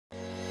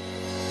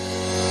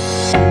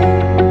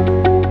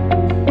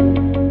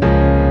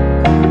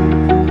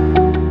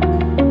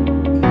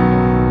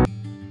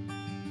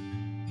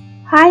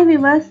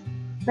viewers,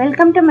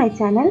 welcome to my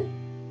channel.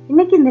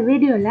 இன்னைக்கு இந்த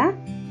வீடியோல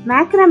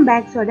மேக்ரம்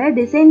பேக்ஸோட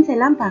டிசைன்ஸ்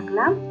எல்லாம்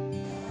பார்க்கலாம்.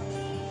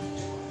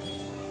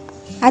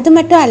 அது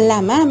மட்டும்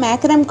இல்லாமல்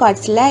மேக்ரம்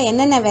கார்ட்ஸில்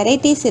என்னென்ன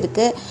வெரைட்டிஸ்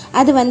இருக்குது,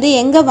 அது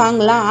எங்கே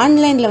வாங்கலாம்,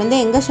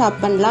 ஆன்லைனில் எங்கே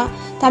ஷாப் பண்ணலாம்,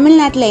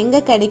 தமிழ்நாட்டில்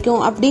எங்கே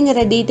கிடைக்கும்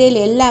அப்படிங்கிற டீட்டெயில்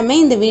எல்லாமே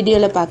இந்த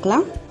வீடியோவில்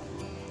பார்க்கலாம்.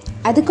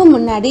 அதுக்கு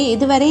முன்னாடி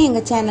இதுவரை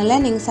எங்கள் சேனலை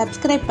நீங்கள்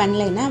சப்ஸ்கிரைப்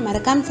பண்ணலைன்னா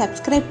மறக்காமல்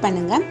சப்ஸ்கிரைப்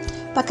பண்ணுங்கள்.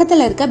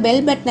 பக்கத்தில் இருக்க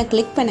பெல் பட்டனை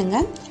கிளிக்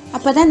பண்ணுங்கள்.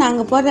 அப்போ தான்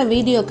நாங்கள் போடுற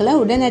வீடியோக்களை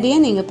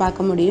உடனடியாக நீங்கள்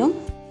பார்க்க முடியும்.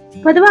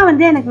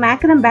 பொதுவாக எனக்கு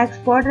மேக்ரம்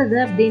பேக்ஸ் போடுறது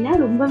அப்படின்னா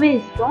ரொம்பவே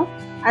இஷ்டம்.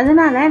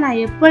 அதனால நான்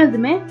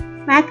எப்பொழுதுமே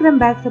மேக்ரம்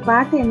பேக்ஸை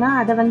பார்த்தேன்னா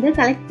அதை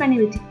கலெக்ட் பண்ணி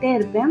வச்சுக்கிட்டே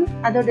இருப்பேன்.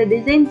 அதோட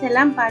டிசைன்ஸ்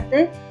எல்லாம் பார்த்து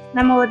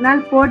நம்ம ஒரு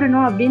நாள்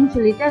போடணும் அப்படின்னு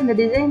சொல்லிட்டு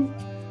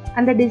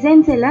அந்த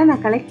டிசைன்ஸ் எல்லாம்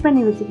நான் கலெக்ட்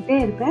பண்ணி வச்சுக்கிட்டே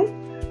இருப்பேன்.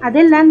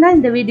 அதெல்லாம் தான்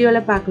இந்த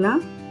வீடியோவில்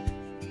பார்க்கலாம்.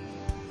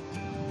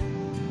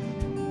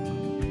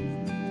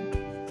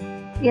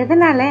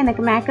 எதனால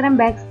எனக்கு மேக்ரம்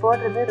பேக்ஸ்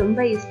போடுறது ரொம்ப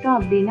இஷ்டம்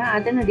அப்படின்னா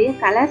அதனுடைய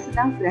கலர்ஸ்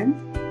தான் ஃப்ரெண்ட்ஸ்.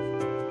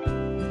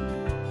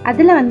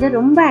 அதில்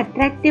ரொம்ப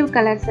அட்ராக்டிவ்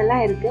கலர்ஸ்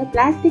எல்லாம் இருக்குது.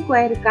 பிளாஸ்டிக்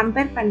ஒயர்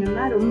கம்பேர்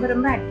பண்ணோம்னா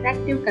ரொம்ப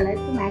அட்ராக்டிவ்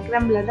கலர்ஸ்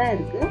மேக்ரமில் தான்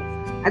இருக்குது.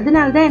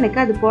 அதனால தான் எனக்கு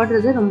அது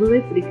போடுறது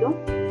ரொம்பவே பிடிக்கும்.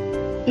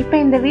 இப்போ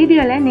இந்த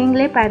வீடியோவில்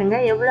நீங்களே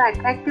பாருங்கள் எவ்வளோ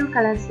அட்ராக்டிவ்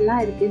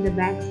கலர்ஸ்லாம் இருக்குது. இந்த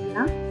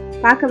பேக்ஸ்லாம்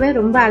பார்க்கவே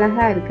ரொம்ப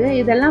அழகாக இருக்குது.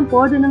 இதெல்லாம்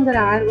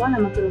போடணுங்கிற ஆர்வம்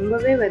நமக்கு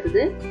ரொம்பவே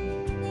வருது.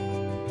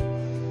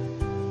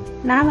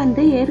 நான்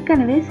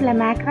ஏற்கனவே சில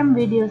மேக்ரம்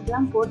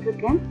வீடியோஸ்லாம்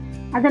போட்டிருக்கேன்.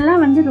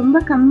 அதெல்லாம் ரொம்ப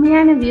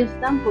கம்மியான வியூஸ்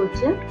தான்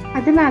போச்சு.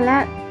 அதனால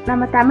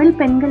நம்ம தமிழ்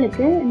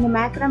பெண்களுக்கு இந்த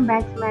மேக்ரம்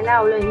பேக்ஸ் மேலே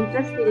அவ்வளோ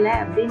இன்ட்ரெஸ்ட் இல்லை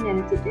அப்படின்னு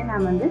நினச்சிட்டு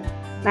நான்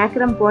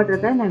மேக்ரம்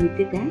போடுறத நான்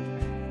விட்டுட்டேன்.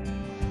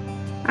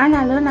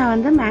 ஆனாலும்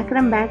நான்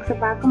மேக்ரம் பேக்ஸை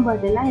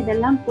பார்க்கும்போதெல்லாம்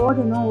இதெல்லாம்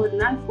போடணும், ஒரு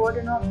நாள்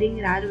போடணும்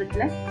அப்படிங்கிற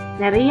ஆர்வத்தில்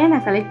நிறைய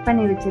நான் கலெக்ட்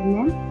பண்ணி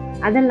வச்சுருந்தேன்.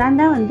 அதெல்லாம்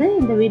தான்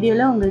இந்த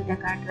வீடியோவில் உங்கள்கிட்ட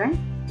காட்டுறேன்.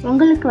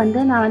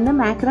 உங்களுக்கு நான்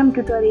மேக்ரம்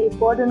டியூட்டோரியல்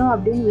போடணும்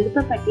அப்படின்னு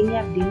விருப்பப்பட்டீங்க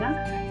அப்படின்னா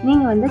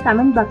நீங்கள்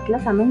கமெண்ட்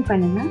பாக்ஸில் கமெண்ட்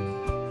பண்ணுங்கள்.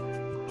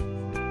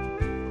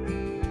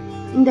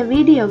 இந்த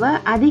வீடியோவை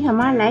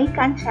அதிகமாக லைக்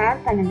அண்ட் ஷேர்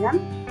பண்ணுங்கள்.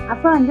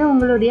 அப்போ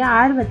உங்களுடைய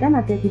ஆர்வத்தை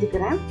நான்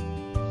தெரிஞ்சுக்கிறேன்.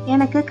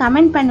 எனக்கு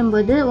கமெண்ட்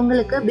பண்ணும்போது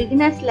உங்களுக்கு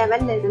பிகினர்ஸ்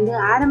லெவலில் இருந்து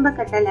ஆரம்ப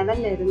கட்ட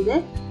லெவலில் இருந்து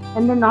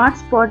அந்த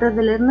நாட்ஸ்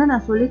போடுறதுலேருந்து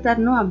நான்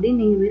சொல்லித்தரணும்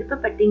அப்படின்னு நீங்கள்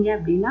விருப்பப்பட்டீங்க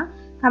அப்படின்னா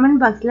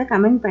கமெண்ட் பாக்ஸில்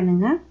கமெண்ட்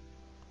பண்ணுங்கள்.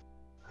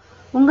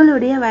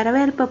 உங்களுடைய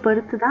வரவேற்பை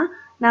பொறுத்து தான்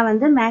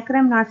நான்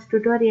மேக்ரம் நாட்ஸ்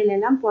டியூட்டோரியல்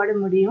எல்லாம் போட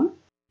முடியும்.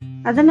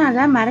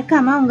 அதனால்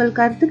மறக்காமல் உங்கள்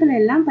கருத்துக்கள்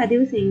எல்லாம்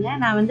பதிவு செய்யுங்க.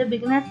 நான்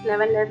பிகினர்ஸ்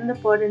லெவல்ல இருந்து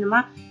போடணுமா,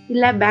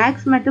 இல்லை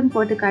பேக்ஸ் மட்டும்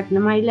போட்டு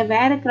காட்டணுமா, இல்லை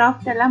வேறு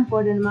கிராஃப்ட் எல்லாம்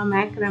போடணுமா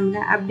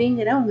மேக்ரமில்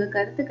அப்படிங்கிற உங்கள்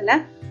கருத்துக்களை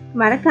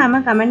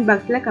மறக்காமல் கமெண்ட்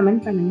பாக்ஸில்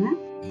கமெண்ட் பண்ணுங்கள்.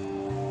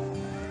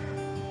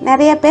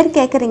 நிறைய பேர்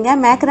கேட்குறீங்க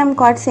மேக்ரம்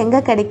கார்ட்ஸ்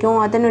எங்கே கிடைக்கும்,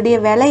 அதனுடைய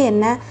விலை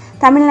என்ன,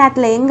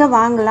 தமிழ்நாட்டில் எங்கே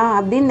வாங்கலாம்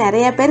அப்படின்னு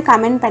நிறைய பேர்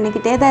கமெண்ட்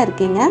பண்ணிக்கிட்டே தான்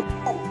இருக்கீங்க.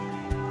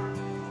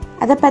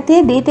 அதை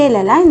பற்றிய டீட்டெயில்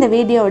எல்லாம் இந்த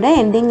வீடியோட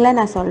எண்டிங்கில்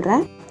நான்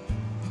சொல்கிறேன்.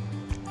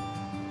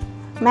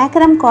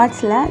 மேக்ரம்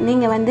கார்ட்ஸில்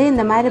நீங்கள்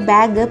இந்த மாதிரி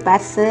பேக்கு,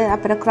 பர்ஸு,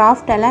 அப்புறம்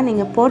கிராஃப்ட் எல்லாம்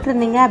நீங்கள்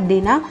போட்டிருந்தீங்க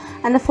அப்படின்னா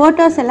அந்த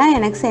ஃபோட்டோஸ் எல்லாம்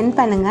எனக்கு சென்ட்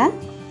பண்ணுங்கள்.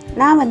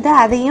 நான்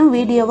அதையும்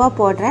வீடியோவாக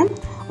போடுறேன்.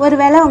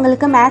 ஒருவேளை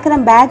உங்களுக்கு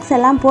மேக்ரம் பேக்ஸ்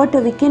எல்லாம் போட்டு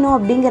விற்கணும்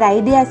அப்படிங்கிற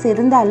ஐடியாஸ்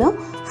இருந்தாலும்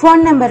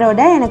ஃபோன்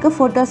நம்பரோட எனக்கு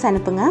ஃபோட்டோஸ்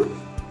அனுப்புங்க.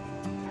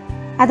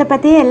 அதை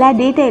பற்றி எல்லா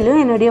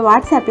டீட்டெயிலும் என்னுடைய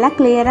வாட்ஸ்அப்பில்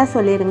கிளியராக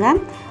சொல்லிடுங்க.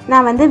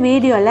 நான்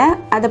வீடியோவில்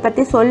அதை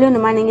பற்றி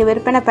சொல்லணுமா, நீங்கள்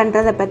விற்பனை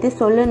பண்ணுறதை பற்றி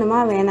சொல்லணுமா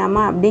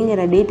வேணாமா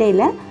அப்படிங்கிற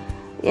டீட்டெயிலை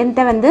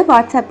என்கிட்ட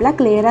வாட்ஸ்அப்பில்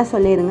கிளியராக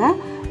சொல்லிடுங்க.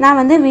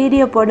 நான்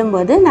வீடியோ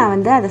போடும்போது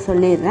நான் அதை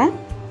சொல்லிடுறேன்.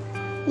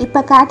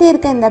 இப்போ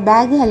காட்டியிருக்க இந்த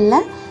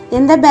பேக்குகளில்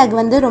எந்த பேக்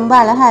ரொம்ப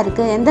அழகாக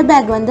இருக்குது, எந்த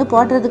பேக்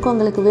போடுறதுக்கு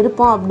உங்களுக்கு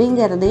விருப்பம்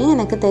அப்படிங்கிறதையும்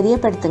எனக்கு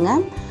தெரியப்படுத்துங்க.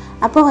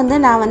 அப்போ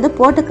நான்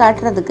போட்டு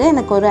காட்டுறதுக்கு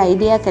எனக்கு ஒரு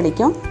ஐடியா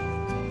கிடைக்கும்.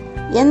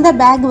 எந்த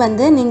பேக்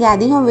நீங்கள்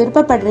அதிகம்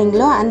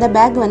விருப்பப்படுறீங்களோ அந்த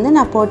பேக்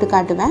நான் போட்டு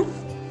காட்டுவேன்.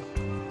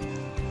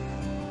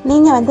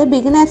 நீங்கள்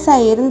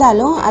பிகினர்ஸாக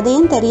இருந்தாலும்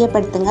அதையும்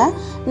தெரியப்படுத்துங்க.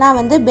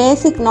 நான்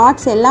பேசிக்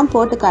நாட்ஸ் எல்லாம்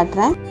போட்டு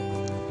காட்டுறேன்.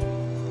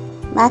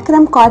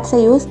 மேக்ரம் கார்ட்ஸை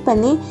யூஸ்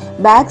பண்ணி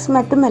பேக்ஸ்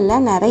மட்டும் இல்லை,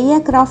 நிறைய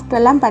கிராஃப்ட்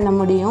எல்லாம் பண்ண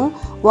முடியும்.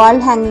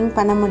 வால் ஹேங்கிங்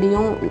பண்ண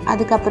முடியும்.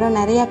 அதுக்கப்புறம்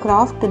நிறைய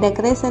கிராஃப்ட்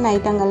டெக்கரேஷன்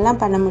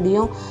ஐட்டங்கள்லாம் பண்ண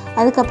முடியும்.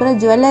 அதுக்கப்புறம்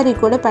ஜுவல்லரி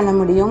கூட பண்ண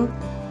முடியும்.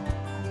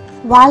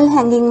 வால்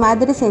ஹேங்கிங்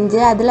மாதிரி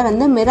செஞ்சு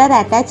அதில் மிரர்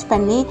அட்டாச்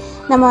பண்ணி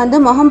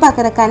நம்ம முகம்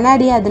பார்க்குற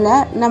கண்ணாடி அதில்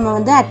நம்ம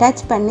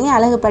அட்டாச் பண்ணி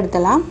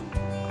அழகுபடுத்தலாம்.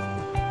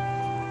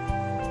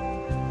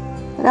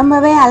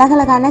 ரொம்பவே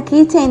அழகழகான கீ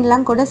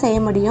செயின்லாம் கூட செய்ய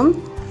முடியும்.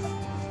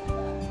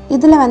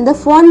 இதில்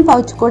ஃபோன்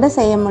பவுச் கூட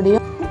செய்ய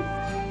முடியும்.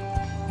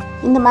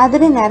 இந்த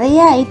மாதிரி நிறைய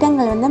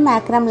ஐட்டங்கள்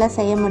மேக்ரமில்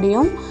செய்ய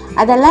முடியும்.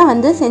 அதெல்லாம்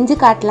செஞ்சு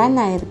காட்டலான்னு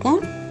நான் இருக்கேன்.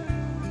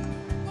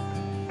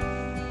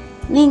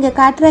 நீங்கள்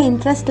காட்டுற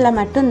இன்ட்ரெஸ்ட்டில்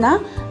மட்டும்தான்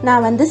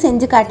நான்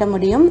செஞ்சு காட்ட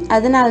முடியும்.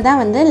 அதனால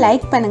தான்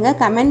லைக் பண்ணுங்கள்,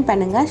 கமெண்ட்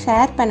பண்ணுங்கள்,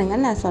 ஷேர்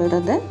பண்ணுங்கன்னு நான்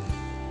சொல்கிறது.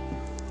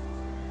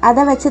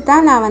 அதை வச்சு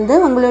தான் நான்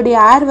உங்களுடைய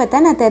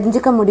ஆர்வத்தை நான்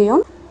தெரிஞ்சுக்க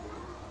முடியும்.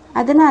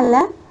 அதனால்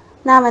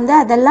நான்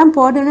அதெல்லாம்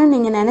போடணும்னு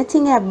நீங்கள்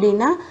நினச்சிங்க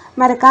அப்படின்னா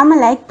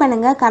மறக்காமல் லைக்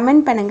பண்ணுங்கள்,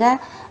 கமெண்ட் பண்ணுங்கள்,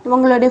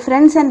 உங்களுடைய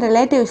ஃப்ரெண்ட்ஸ் அண்ட்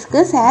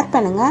ரிலேட்டிவ்ஸ்க்கு ஷேர்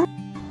பண்ணுங்கள்.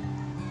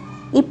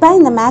 இப்போ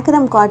இந்த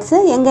மேக்ரம் கார்ட்ஸு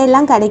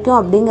எங்கெல்லாம் கிடைக்கும்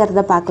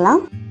அப்படிங்கிறத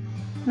பார்க்கலாம்.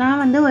 நான்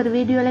வந்து ஒரு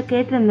வீடியோவில்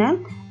கேட்டிருந்தேன்,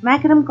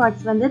 மேக்ரம்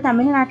கார்ட்ஸ் வந்து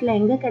தமிழ்நாட்டில்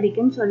எங்கே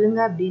கிடைக்கும்னு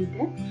சொல்லுங்கள்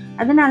அப்படின்ட்டு.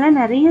 அதனால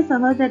நிறைய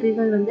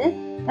சகோதரிகள் வந்து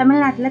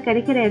தமிழ்நாட்டில்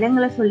கிடைக்கிற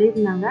இடங்களை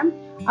சொல்லியிருந்தாங்க.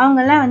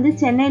 அவங்கெல்லாம் வந்து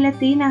சென்னையில்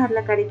டி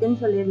நகரில் கிடைக்கும்னு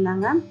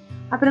சொல்லியிருந்தாங்க.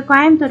 அப்புறம்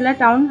கோயம்புத்தூரில்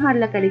டவுன்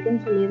ஹாலில்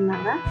கிடைக்கும்னு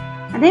சொல்லியிருந்தாங்க.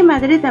 அதே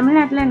மாதிரி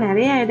தமிழ்நாட்டில்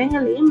நிறைய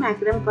இடங்கள்லையும்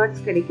மேக்ரம்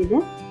கார்ட்ஸ் கிடைக்குது.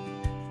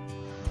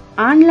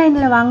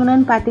 ஆன்லைனில்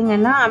வாங்கணும்னு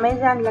பார்த்தீங்கன்னா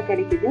அமேசானில்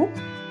கிடைக்குது.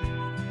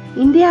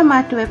 இந்தியா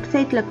மார்ட்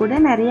வெப்சைட்டில் கூட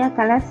நிறையா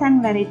கலர்ஸ் அண்ட்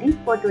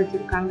வெரைட்டிஸ் போட்டு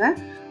வச்சுருக்காங்க.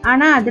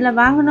 ஆனால் அதில்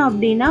வாங்கணும்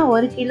அப்படின்னா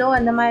 1 கிலோ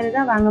அந்த மாதிரி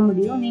தான் வாங்க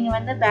முடியும். நீங்கள்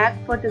வந்து பேக்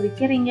போட்டு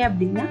விற்கிறீங்க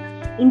அப்படின்னா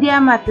இந்தியா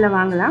மார்ட்டில்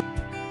வாங்கலாம்.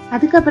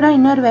 அதுக்கப்புறம்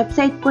இன்னொரு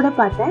வெப்சைட் கூட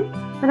பார்த்தேன்,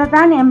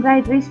 பிரதான்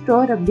எம்ப்ராய்டரி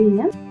ஸ்டோர்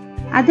அப்படின்னு.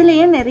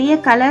 அதுலேயே நிறைய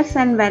கலர்ஸ்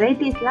அண்ட்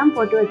வெரைட்டிஸ்லாம்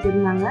போட்டு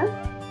வச்சுருந்தாங்க.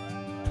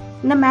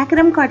 இந்த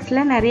மேக்ரம்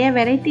கார்ட்ஸில் நிறைய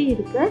வெரைட்டி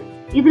இருக்குது.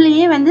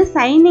 இதுலேயே வந்து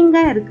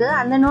சைனிங்காக இருக்குது.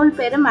 அந்த நூல்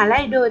பேர்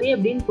மலாய்டோரி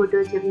அப்படின்னு போட்டு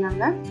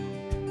வச்சுருந்தாங்க.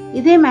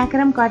 இதே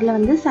மேக்ரம் கார்டில்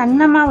வந்து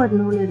சன்னமாக ஒரு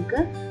நூல்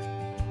இருக்குது,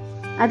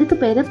 அதுக்கு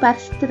பேர்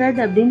பர்ஸ் த்ரெட்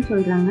அப்படின்னு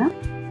சொல்கிறாங்க.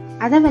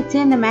 அதை வச்சு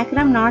இந்த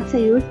மேக்ரம் நாட்ஸை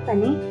யூஸ்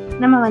பண்ணி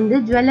நம்ம வந்து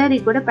ஜுவல்லரி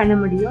கூட பண்ண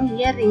முடியும்.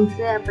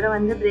 இயர்ரிங்ஸு, அப்புறம்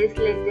வந்து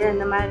பிரேஸ்லெட்டு,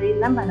 அந்த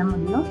மாதிரிலாம் பண்ண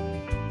முடியும்.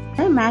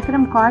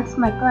 மேக்ரம் கார்ட்ஸ்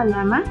மட்டும்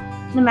இல்லாமல்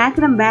இந்த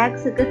மேக்ரம்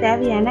பேக்ஸுக்கு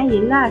தேவையான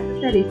எல்லா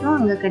அக்சசரிஸும்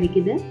அங்கே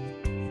கிடைக்குது.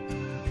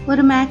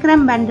 ஒரு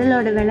மேக்ரம்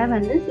பண்டலோட விலை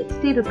வந்து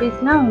 60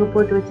 ருபீஸ்னால் அவங்க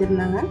போட்டு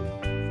வச்சுருந்தாங்க.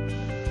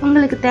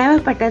 உங்களுக்கு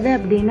தேவைப்பட்டது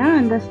அப்படின்னா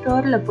அந்த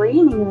ஸ்டோரில் போய்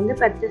நீங்கள் வந்து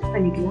பர்ச்சேஸ்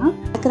பண்ணிக்கலாம்.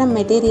 மேக்ரம்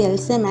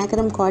மெட்டீரியல்ஸு,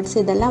 மேக்ரம் கார்ட்ஸ்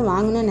இதெல்லாம்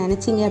வாங்கணும்னு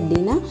நினச்சிங்க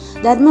அப்படின்னா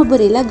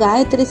தர்மபுரியில்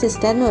காயத்ரி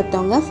சிஸ்டர்னு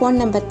ஒருத்தவங்க ஃபோன்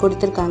நம்பர்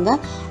கொடுத்துருக்காங்க.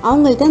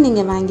 அவங்கள்ட்ட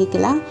நீங்கள்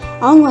வாங்கிக்கலாம்.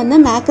 அவங்க வந்து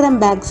மேக்ரம்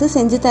பேக்ஸு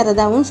செஞ்சு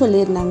தரதாகவும்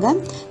சொல்லியிருந்தாங்க.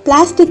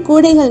 பிளாஸ்டிக்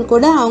கூடைகள்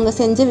கூட அவங்க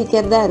செஞ்சு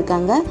விற்கிறதா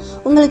இருக்காங்க.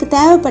 உங்களுக்கு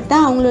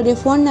தேவைப்பட்டால் அவங்களுடைய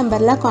ஃபோன்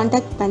நம்பரில்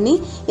காண்டாக்ட் பண்ணி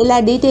எல்லா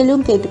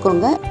டீட்டெயிலும்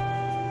கேட்டுக்கோங்க.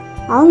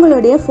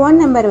 அவங்களுடைய ஃபோன்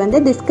நம்பர் வந்து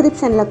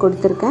டிஸ்கிரிப்ஷனில்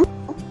கொடுத்துருக்கேன்.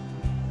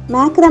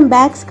 மேக்ரம்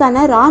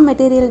பேக்ஸ்க்கான ரா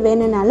மெட்டீரியல்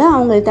வேணும்னாலும்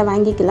அவங்கள்ட்ட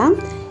வாங்கிக்கலாம்.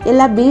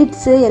 எல்லா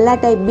பீட்ஸு, எல்லா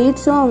டைப்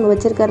பீட்ஸும் அவங்க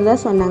வச்சுருக்கிறதா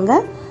சொன்னாங்க.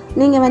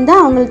 நீங்கள் வந்து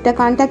அவங்கள்ட்ட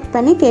காண்டாக்ட்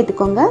பண்ணி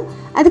கேட்டுக்கோங்க.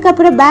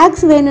 அதுக்கப்புறம்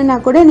பேக்ஸ் வேணும்னா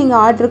கூட நீங்கள்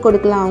ஆர்டர்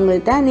கொடுக்கலாம்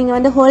அவங்கள்ட்ட. நீங்கள்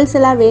வந்து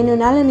ஹோல்சேலாக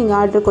வேணும்னாலும் நீங்கள்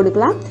ஆர்டர்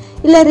கொடுக்கலாம்,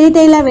 இல்லை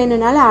ரீட்டெயிலாக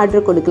வேணும்னாலும்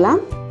ஆர்டர்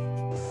கொடுக்கலாம்.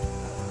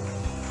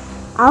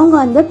 அவங்க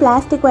வந்து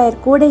பிளாஸ்டிக்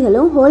ஒயர்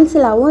கூடைகளும்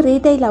ஹோல்சேலாகவும்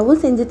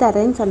ரீட்டெயிலாகவும் செஞ்சு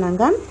தரேன்னு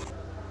சொன்னாங்க.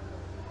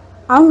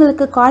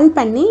 அவங்களுக்கு கால்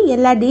பண்ணி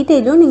எல்லா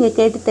டீட்டெயிலும் நீங்கள்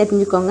கேட்டு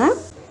தெரிஞ்சுக்கோங்க.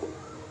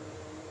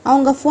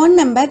 அவங்க ஃபோன்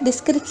நம்பர்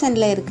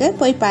டிஸ்கிரிப்ஷனில் இருக்குது,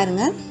 போய்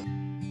பாருங்கள்.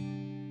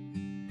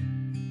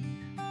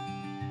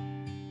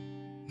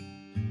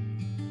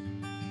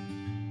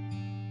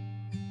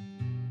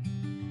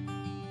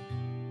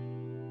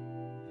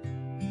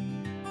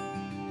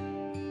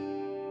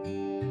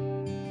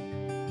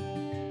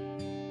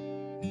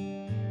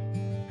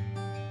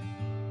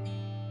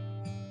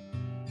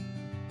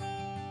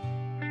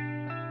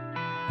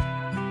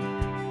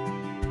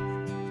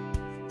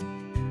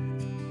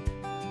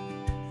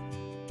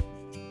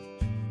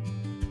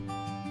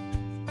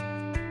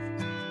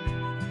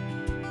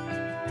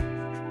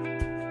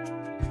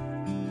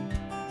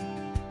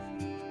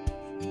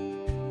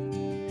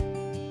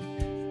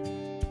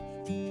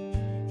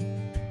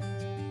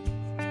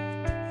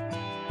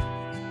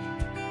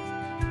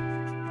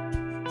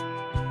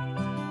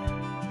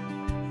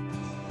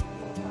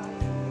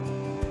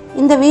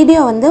 இந்த வீடியோ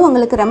வந்து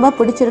உங்களுக்கு ரொம்ப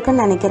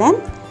பிடிச்சிருக்குன்னு நினைக்கிறேன்.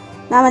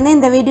 நான் வந்து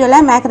இந்த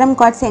வீடியோவில் மேக்ரம்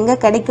கார்ட்ஸ் எங்கே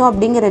கிடைக்கும்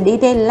அப்படிங்கிற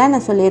டீட்டெயிலெலாம்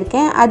நான்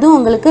சொல்லியிருக்கேன். அதுவும்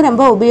உங்களுக்கு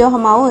ரொம்ப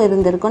உபயோகமாகவும்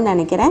இருந்திருக்குன்னு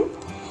நினைக்கிறேன்.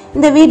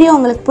 இந்த வீடியோ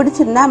உங்களுக்கு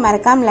பிடிச்சிருந்தா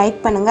மறக்காமல் லைக்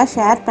பண்ணுங்கள்,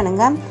 ஷேர்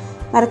பண்ணுங்கள்,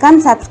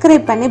 மறக்காமல்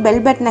சப்ஸ்கிரைப் பண்ணி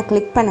பெல் பட்டனை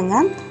கிளிக்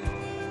பண்ணுங்கள்.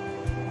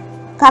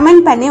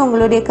 கமெண்ட் பண்ணி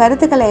உங்களுடைய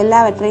கருத்துக்களை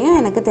எல்லாவற்றையும்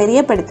எனக்கு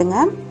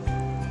தெரியப்படுத்துங்க.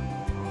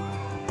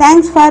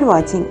 தேங்க்ஸ் ஃபார்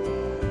வாட்சிங்.